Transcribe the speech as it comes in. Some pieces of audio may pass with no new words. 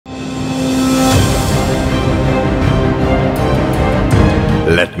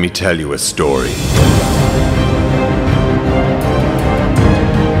me tell you a story.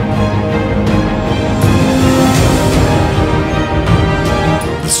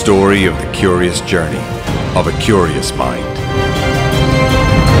 The story of the curious journey of a curious mind.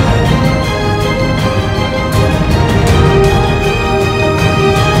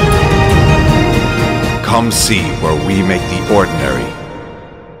 Come see where we make the ordinary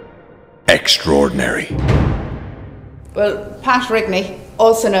extraordinary. Well, Pat Rigney,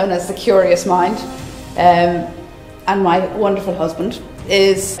 also known as the Curious Mind, and my wonderful husband,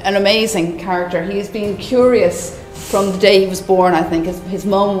 is an amazing character. He's been curious from the day he was born, I think. His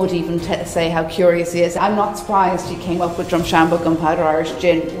mum would even say how curious he is. I'm not surprised he came up with Drumshanbo Gunpowder Irish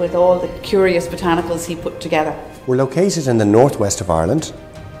Gin with all the curious botanicals he put together. We're located in the northwest of Ireland,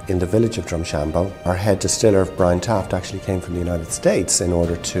 in the village of Drumshanbo. Our head distiller, Brian Taft, actually came from the United States in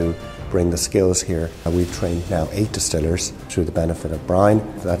order to bring the skills here. We've trained now 8 distillers through the benefit of Brian.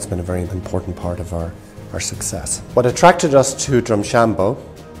 That's been a very important part of our success. What attracted us to Drumshanbo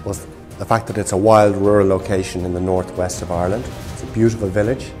was the fact that it's a wild rural location in the northwest of Ireland. It's a beautiful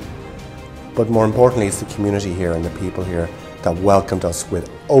village, but more importantly it's the community here and the people here that welcomed us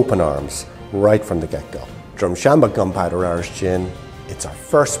with open arms right from the get-go. Drumshanbo Gunpowder Irish Gin, it's our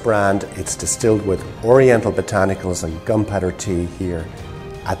first brand. It's distilled with oriental botanicals and gunpowder tea here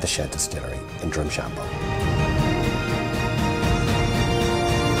at the Shed Distillery in Drumshanbo.